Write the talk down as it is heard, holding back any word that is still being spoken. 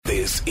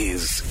This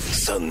is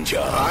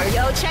Sanja.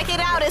 Yo, check it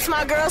out. It's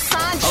my girl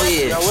Sanja. Oh,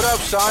 yeah. Yo, what up,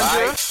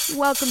 Sanja?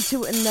 Welcome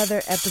to another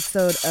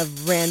episode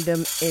of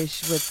Random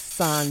Ish with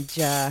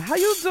Sanja. How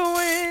you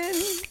doing?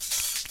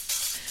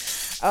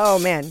 Oh,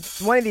 man.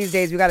 One of these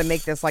days, we got to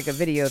make this like a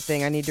video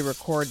thing. I need to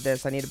record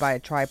this. I need to buy a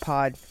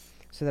tripod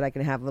so that I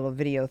can have a little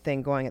video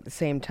thing going at the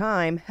same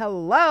time.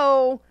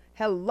 Hello,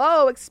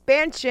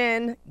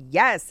 expansion.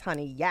 Yes,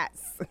 honey,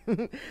 yes.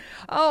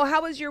 Oh,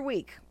 how was your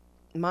week?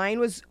 Mine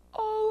was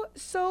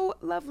so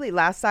lovely.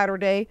 Last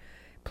Saturday,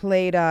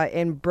 played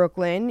in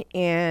Brooklyn,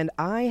 and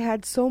I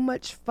had so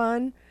much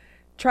fun.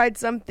 Tried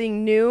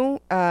something new,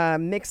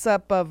 mix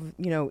up of,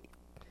 a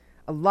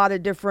lot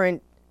of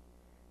different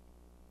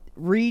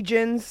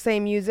regions,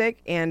 same music,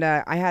 and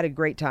I had a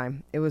great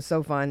time. It was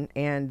so fun,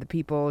 and the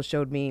people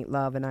showed me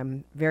love, and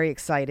I'm very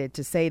excited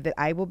to say that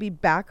I will be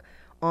back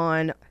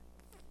on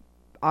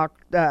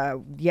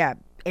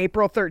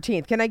April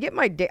 13th. Can I get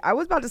my date? I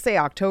was about to say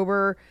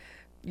October.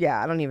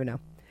 Yeah, I don't even know.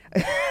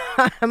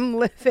 I'm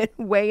living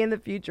way in the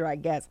future, I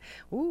guess.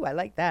 Ooh, I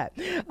like that.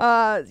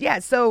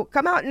 So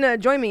come out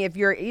and join me if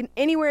you're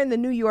anywhere in the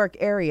New York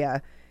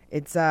area.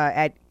 It's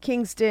at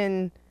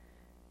Kingston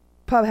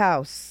Pub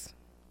House.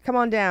 Come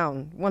on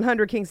down,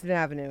 100 Kingston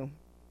Avenue,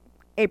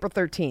 April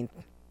 13th,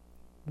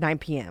 9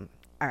 p.m.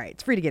 All right,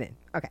 it's free to get in.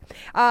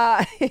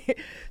 Okay.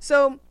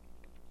 So,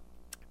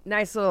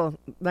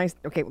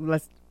 okay,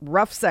 let's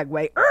rough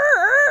segue.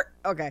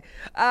 Okay.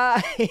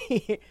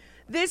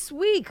 This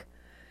week,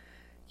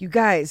 you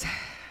guys,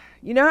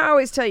 you know how I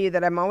always tell you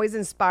that I'm always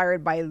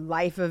inspired by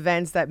life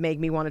events that make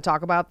me want to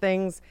talk about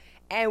things?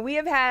 And we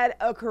have had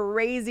a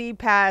crazy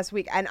past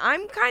week, and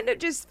I'm kind of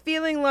just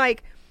feeling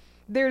like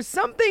there's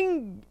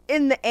something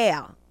in the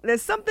air.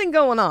 There's something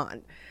going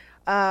on.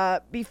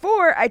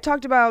 Before, I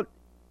talked about,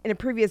 in a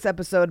previous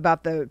episode,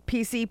 about the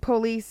PC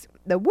police,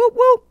 the whoop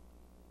whoop,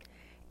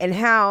 and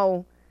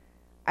how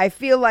I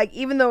feel like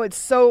even though it's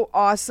so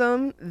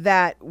awesome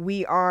that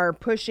we are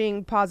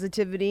pushing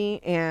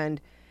positivity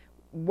and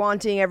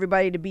wanting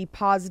everybody to be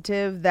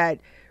positive, that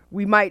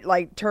we might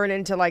like turn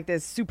into like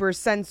this super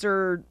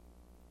censor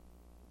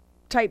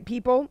type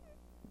people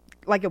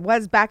like it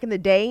was back in the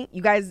day.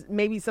 You guys,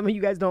 maybe some of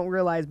you guys don't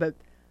realize, but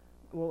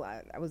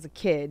I was a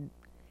kid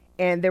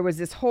and there was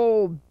this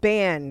whole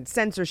band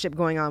censorship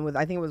going on with,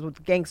 I think it was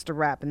with gangster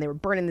rap, and they were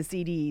burning the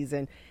CDs,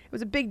 and it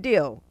was a big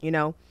deal,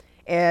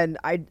 And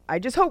I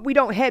just hope we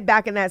don't head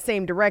back in that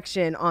same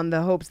direction on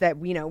the hopes that,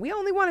 we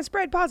only want to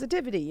spread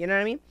positivity. You know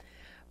what I mean?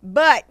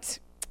 But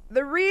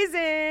the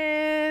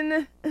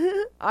reason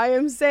I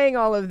am saying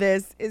all of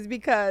this is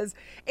because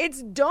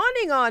it's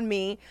dawning on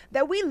me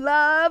that we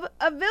love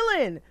a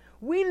villain.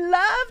 We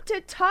love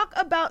to talk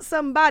about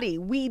somebody.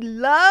 We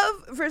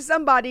love for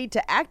somebody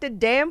to act a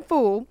damn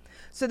fool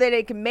so that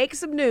they can make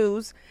some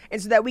news and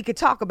so that we could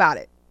talk about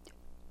it.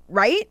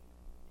 Right?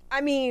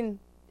 I mean,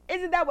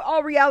 isn't that what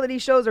all reality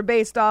shows are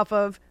based off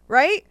of,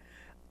 right?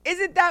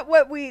 Isn't that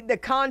what the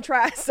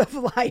contrast of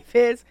life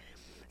is?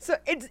 So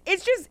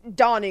it's just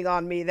dawning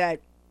on me that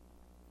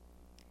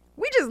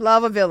we just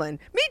love a villain.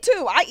 Me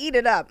too. I eat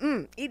it up.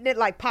 Eating it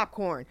like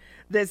popcorn.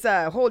 This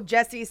whole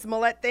Jussie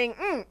Smollett thing.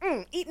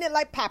 Eating it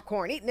like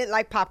popcorn. Eating it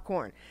like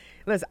popcorn.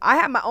 Listen, I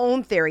have my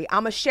own theory.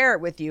 I'm going to share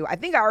it with you. I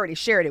think I already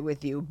shared it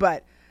with you,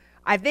 but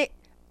I think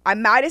I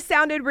might have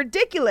sounded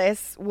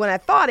ridiculous when I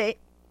thought it,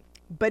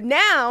 but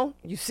now,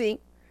 you see,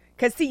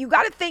 because you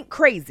got to think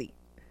crazy.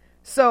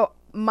 So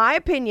my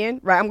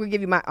opinion, right? I'm going to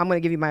give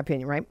you my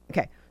opinion, right?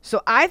 Okay.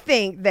 So I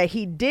think that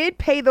he did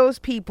pay those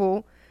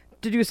people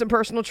to do some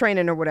personal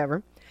training or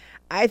whatever.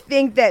 I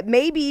think that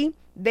maybe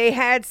they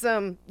had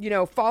some,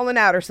 falling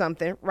out or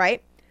something,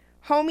 right?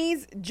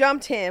 Homies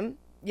jumped him,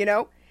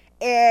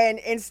 and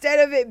instead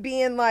of it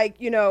being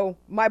like,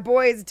 my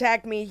boys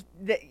attacked me,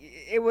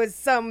 it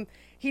was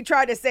he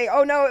tried to say,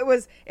 oh no, it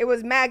was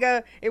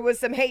MAGA, it was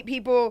some hate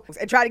people,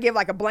 and try to give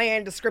like a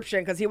bland description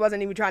because he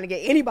wasn't even trying to get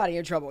anybody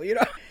in trouble,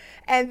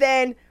 And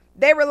then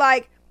they were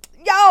like,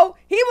 yo,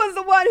 he was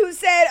the one who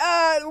said,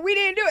 we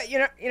didn't do it. You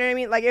know what I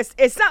mean? Like,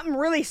 it's something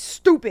really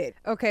stupid.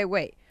 Okay,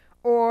 wait.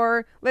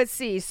 Or, let's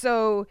see.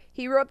 So,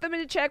 he wrote them in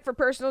a check for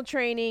personal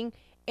training,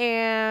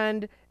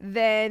 and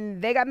then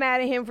they got mad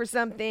at him for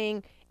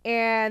something,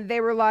 and they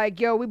were like,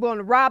 yo, we going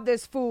to rob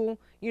this fool.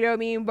 You know what I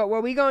mean? But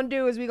what we going to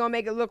do is we going to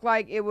make it look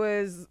like it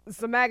was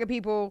some MAGA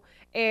people,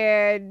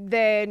 and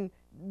then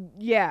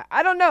yeah,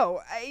 I don't know.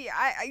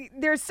 I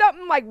there's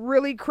something like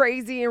really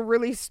crazy and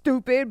really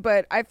stupid,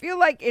 but I feel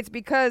like it's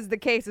because the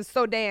case is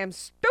so damn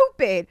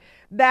stupid.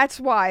 That's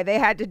why they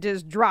had to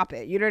just drop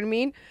it. You know what I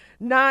mean?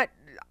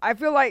 I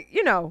feel like,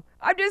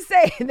 I'm just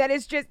saying that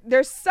it's just,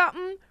 there's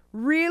something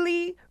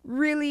really,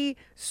 really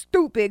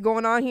stupid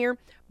going on here,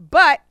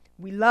 but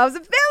we love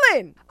the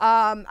villain.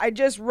 I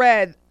just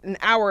read an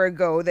hour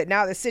ago that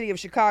now the city of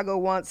Chicago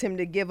wants him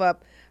to give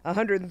up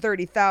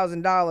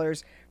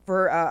 $130,000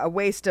 for a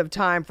waste of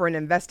time for an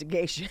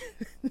investigation.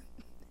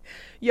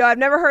 Yo, I've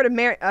never heard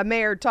a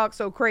mayor talk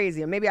so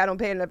crazy. Maybe I don't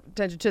pay enough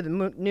attention to the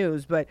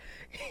news, but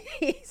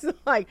he's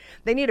like,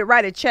 they need to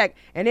write a check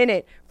and in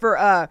it for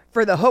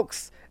the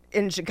hoax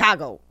in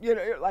Chicago. You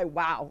know, you're like,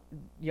 wow,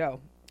 yo,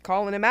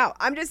 calling him out.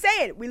 I'm just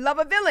saying, we love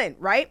a villain,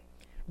 right?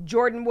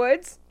 Jordan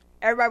Woods,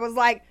 everybody was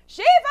like,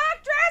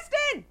 She-Hulk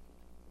Tristan,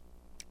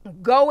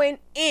 going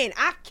in.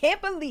 I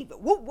can't believe it.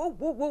 Woo, woo,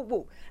 woo, woo,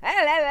 woo. La,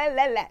 la,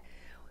 la, la.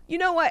 You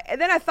know what? And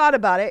then I thought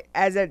about it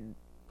as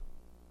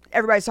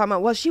everybody's talking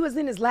about, well, she was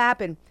in his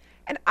lap. And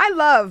I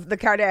love the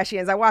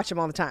Kardashians. I watch them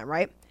all the time,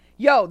 right?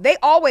 Yo, they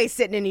always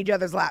sitting in each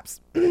other's laps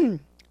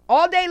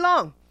all day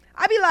long.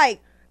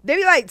 They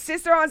be like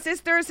sister on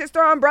sister,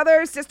 sister on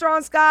brother, sister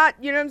on Scott.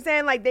 You know what I'm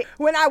saying? Like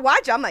when I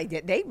watch, I'm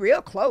like, they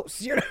real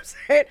close. You know what I'm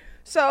saying?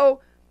 So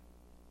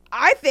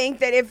I think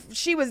that if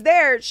she was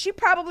there, she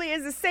probably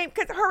is the same,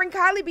 because her and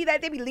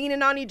Kylie they be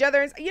leaning on each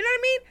other. And, you know what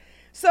I mean?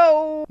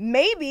 So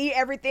maybe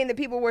everything that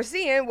people were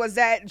seeing was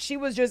that she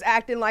was just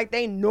acting like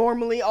they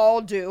normally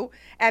all do.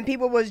 And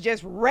people was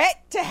just ready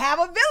to have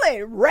a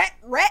villain. Ready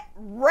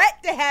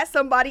to have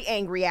somebody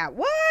angry at.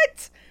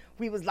 What?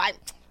 We was like,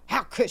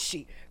 how could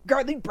she?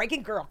 Girly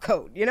breaking girl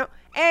code, you know?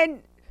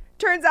 And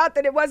turns out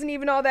that it wasn't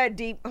even all that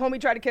deep. Homie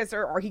tried to kiss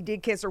her, or he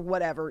did kiss her,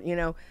 whatever, you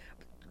know?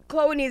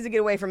 Khloe needs to get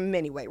away from him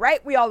anyway,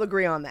 right? We all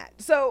agree on that.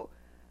 So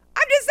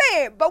I'm just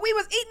saying, but we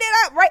was eating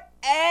it up, right?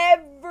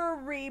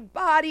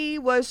 Everybody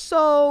was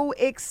so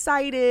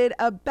excited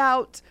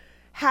about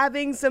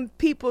having some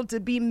people to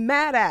be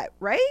mad at,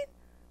 right?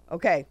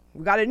 Okay,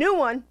 we got a new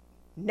one.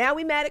 Now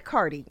we mad at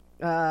Cardi.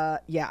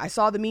 Yeah, I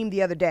saw the meme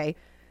the other day.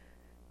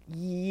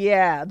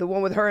 Yeah, the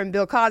one with her and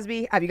Bill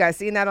Cosby. Have you guys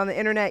seen that on the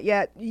internet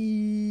yet?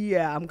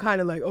 Yeah, I'm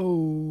kind of like,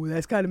 oh,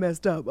 that's kind of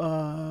messed up.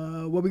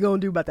 What we gonna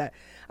do about that?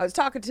 I was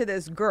talking to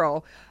this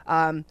girl,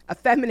 a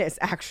feminist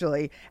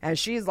actually, and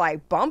she's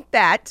like, bump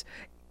that.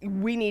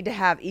 We need to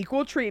have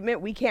equal treatment.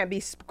 We can't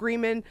be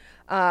screaming,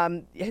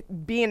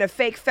 being a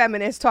fake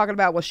feminist, talking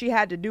about, well, she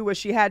had to do what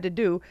she had to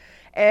do.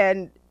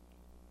 And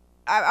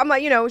I'm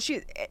like, you know,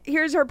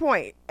 here's her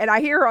point. And I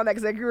hear her on that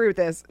because I agree with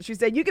this. She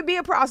said, you can be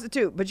a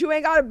prostitute, but you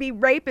ain't got to be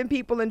raping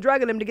people and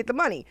drugging them to get the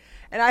money.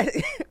 And I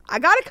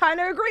got to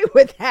kind of agree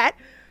with that.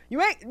 You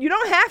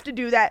don't have to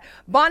do that.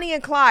 Bonnie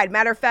and Clyde,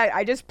 matter of fact,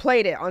 I just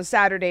played it on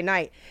Saturday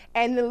night.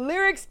 And the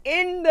lyrics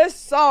in the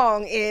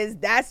song is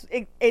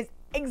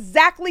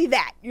exactly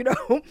that, you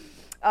know.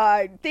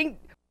 All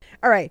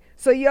right,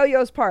 so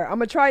Yo-Yo's part. I'm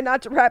going to try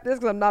not to rap this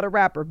because I'm not a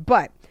rapper,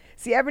 but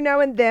see, every now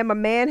and then, my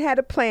man had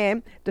a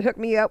plan to hook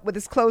me up with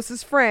his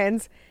closest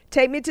friends,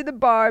 take me to the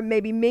bar,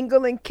 maybe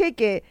mingle and kick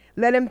it,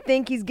 let him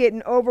think he's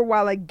getting over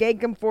while I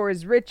gank him for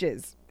his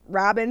riches.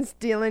 Robbing,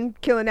 stealing,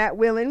 killing at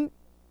willing,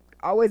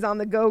 always on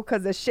the go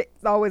because the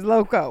shit's always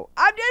loco.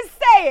 I'm just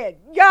saying,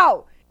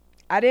 yo,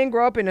 I didn't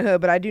grow up in the hood,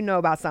 but I do know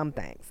about some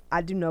things.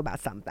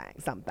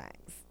 Some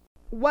things.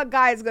 What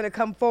guy is going to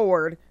come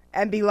forward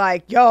and be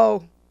like,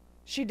 yo,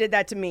 she did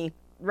that to me,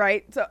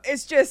 right? So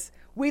it's just,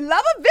 we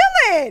love a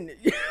villain.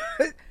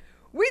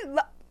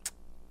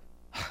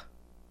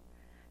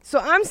 So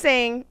I'm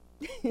saying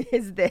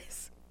is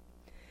this.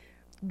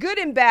 Good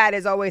and bad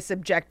is always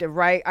subjective,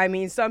 right? I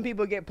mean, some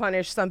people get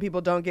punished, some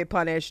people don't get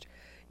punished.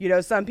 You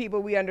know, some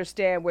people we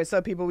understand with,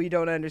 some people we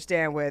don't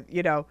understand with,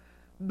 you know.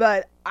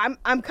 But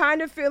I'm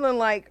kind of feeling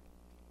like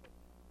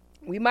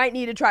we might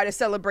need to try to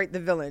celebrate the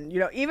villain. You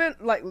know, even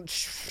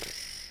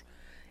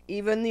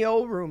the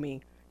old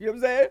roomie. You know what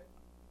I'm saying?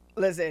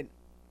 Listen,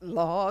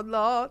 Lord,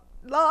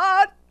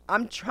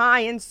 I'm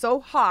trying so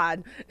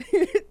hard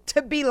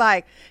to be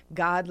like,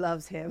 God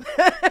loves him.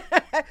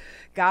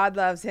 God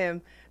loves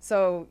him.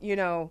 So, you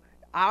know,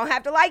 I don't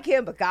have to like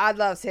him, but God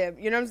loves him.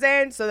 You know what I'm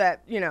saying? So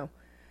that, you know,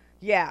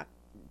 yeah,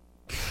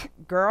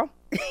 girl.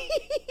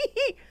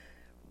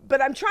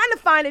 But I'm trying to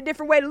find a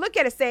different way to look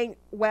at it, saying,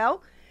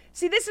 well,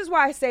 see, this is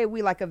why I say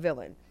we like a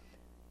villain.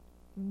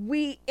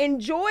 We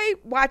enjoy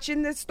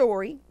watching the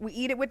story. We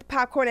eat it with the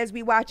popcorn as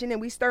we watching, and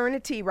we stirring the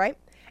tea, right?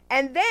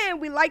 And then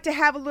we like to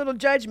have a little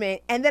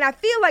judgment. And then I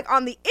feel like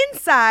on the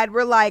inside,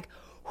 we're like,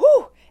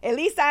 whew, at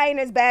least I ain't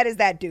as bad as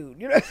that dude,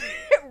 you know,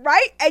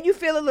 right? And you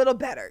feel a little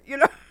better, you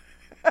know?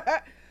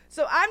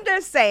 So I'm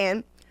just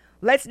saying,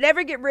 let's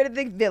never get rid of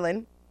the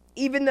villain,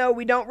 even though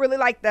we don't really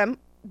like them.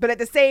 But at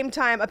the same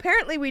time,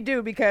 apparently we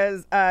do,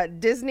 because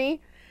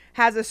Disney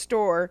has a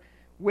store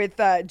with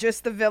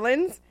just the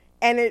villains.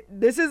 And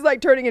this is like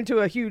turning into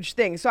a huge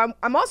thing. So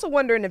I'm also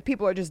wondering if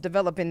people are just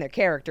developing their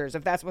characters,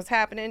 if that's what's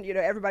happening. You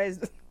know, everybody's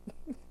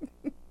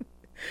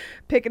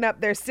picking up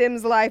their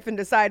Sims life and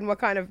deciding what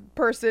kind of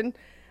person,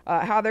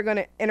 how they're going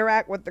to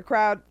interact with the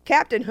crowd.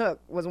 Captain Hook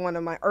was one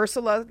of my.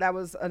 Ursula, that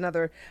was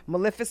another.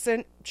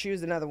 Maleficent,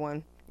 choose another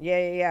one.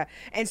 Yeah.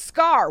 And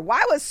Scar.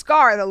 Why was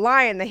Scar the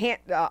lion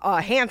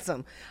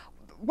handsome?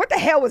 What the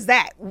hell was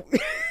that?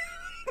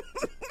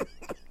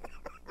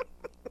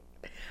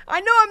 I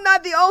know I'm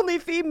not the only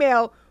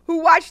female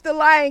who watched The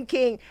Lion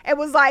King and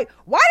was like,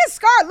 why does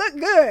Scar look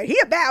good? He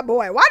a bad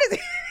boy. Why does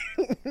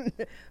he?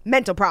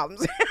 Mental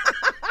problems.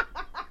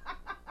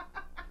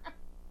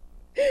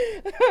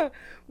 But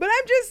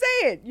I'm just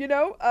saying, you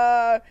know,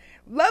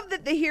 love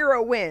that the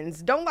hero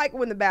wins. Don't like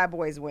when the bad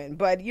boys win.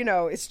 But, you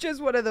know, it's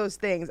just one of those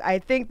things. I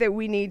think that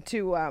we need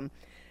to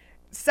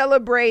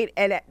celebrate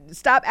and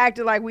stop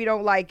acting like we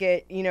don't like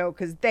it,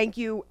 because thank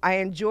you. I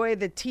enjoy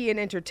the tea and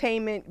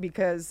entertainment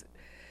because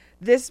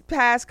this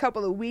past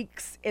couple of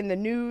weeks in the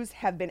news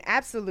have been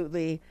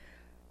absolutely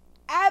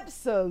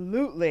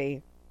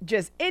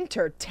just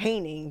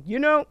entertaining,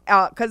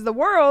 because the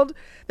world,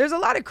 there's a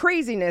lot of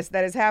craziness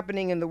that is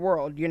happening in the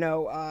world.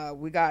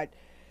 We got,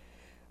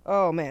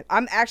 oh man,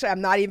 I'm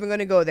not even going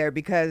to go there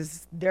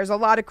because there's a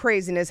lot of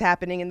craziness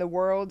happening in the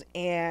world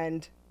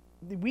and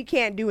we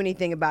can't do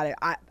anything about it.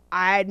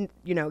 I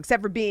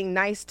except for being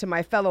nice to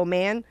my fellow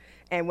man.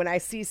 And when I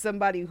see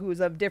somebody who's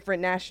of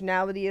different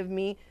nationality of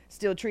me,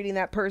 still treating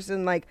that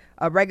person like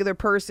a regular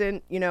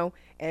person,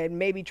 and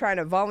maybe trying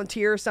to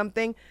volunteer or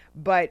something.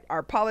 But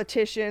our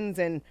politicians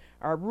and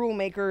our rule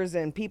makers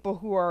and people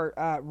who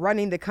are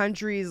running the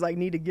countries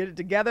need to get it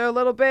together a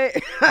little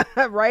bit.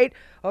 Right?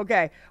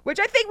 Okay.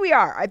 Which I think we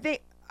are. I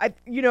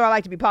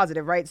like to be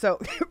positive, right? So,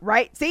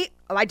 right? See,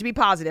 I like to be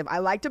positive. I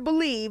like to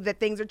believe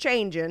that things are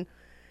changing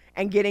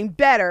and getting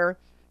better.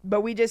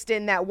 But we just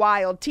in that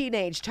wild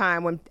teenage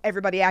time when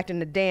everybody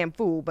acting a damn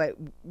fool. But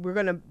we're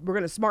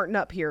gonna smarten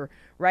up here,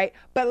 right?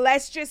 But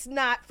let's just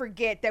not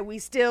forget that we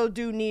still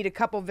do need a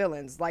couple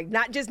villains.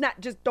 Not just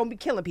don't be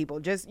killing people.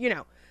 Just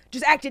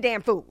just act a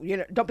damn fool.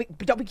 Don't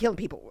be killing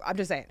people. I'm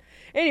just saying.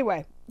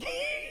 Anyway,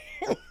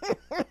 I'm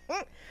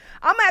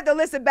gonna have to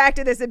listen back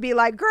to this and be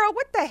like, girl,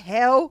 what the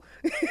hell?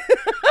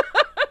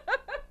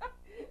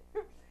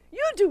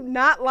 You do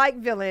not like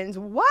villains.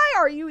 Why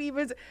are you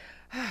even?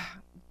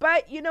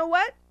 But you know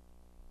what?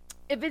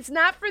 If it's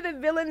not for the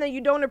villain, then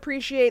you don't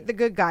appreciate the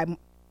good guy,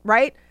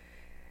 right?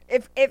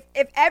 If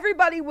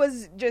everybody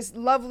was just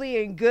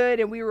lovely and good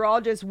and we were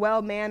all just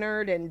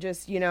well-mannered and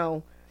just,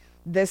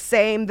 the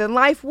same, then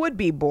life would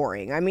be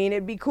boring. I mean,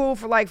 it'd be cool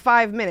for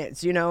 5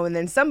 minutes, and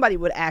then somebody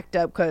would act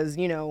up because,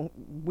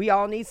 we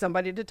all need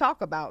somebody to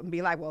talk about and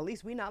be like, well, at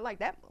least we not like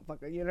that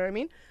motherfucker, you know what I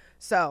mean?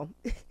 So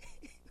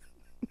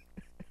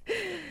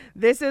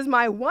this is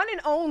my one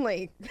and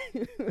only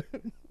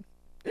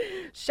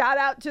shout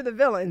out to the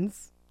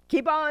villains.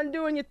 Keep on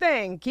doing your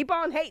thing. Keep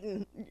on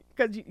hating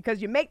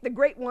because you make the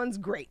great ones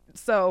great.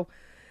 So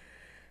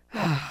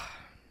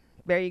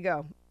there you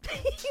go.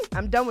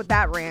 I'm done with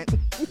that rant.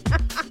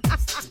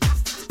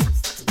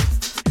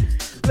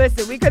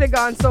 Listen, we could have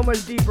gone so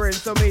much deeper in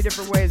so many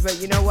different ways,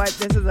 but you know what?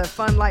 This is a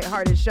fun,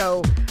 lighthearted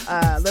show.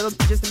 Little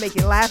just to make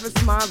you laugh and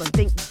smile and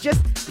think just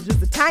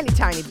a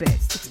tiny bit.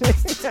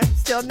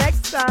 Till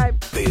next time.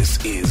 This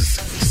is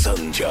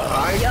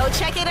Sanja. Yo,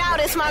 check it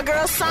out. It's my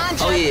girl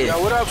Sanja. Oh, yeah.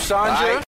 Yo, what up, Sanja?